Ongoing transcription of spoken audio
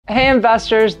Hey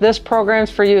investors, this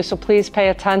program's for you, so please pay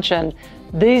attention.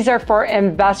 These are for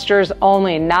investors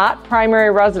only, not primary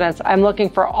residents. I'm looking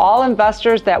for all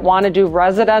investors that want to do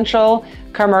residential,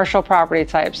 commercial property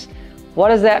types. What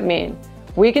does that mean?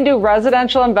 We can do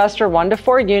residential investor 1 to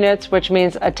 4 units, which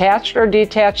means attached or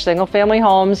detached single family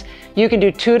homes. You can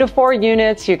do 2 to 4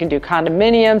 units. You can do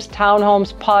condominiums,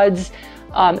 townhomes, PUDs,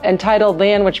 entitled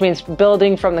land, which means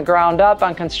building from the ground up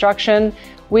on construction.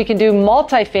 We can do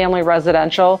multifamily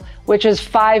residential, which is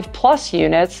 5+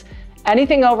 units.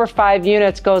 Anything over 5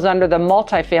 units goes under the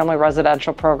multifamily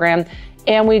residential program,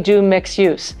 and we do mixed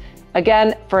use.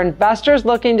 Again, for investors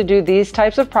looking to do these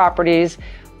types of properties,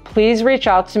 please reach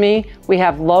out to me. We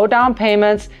have low down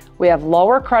payments, we have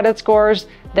lower credit scores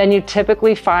than you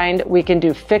typically find. We can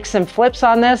do fix and flips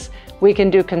on this. We can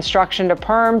do construction to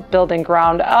perm, building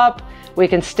ground up. We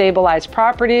can stabilize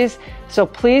properties. So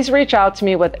please reach out to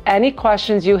me with any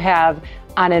questions you have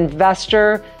on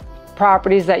investor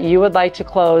properties that you would like to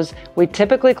close. We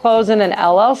typically close in an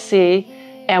LLC,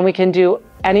 and we can do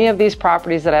any of these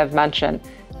properties that I've mentioned.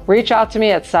 Reach out to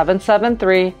me at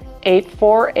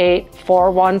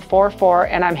 773-848-4144,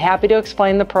 and I'm happy to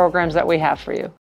explain the programs that we have for you.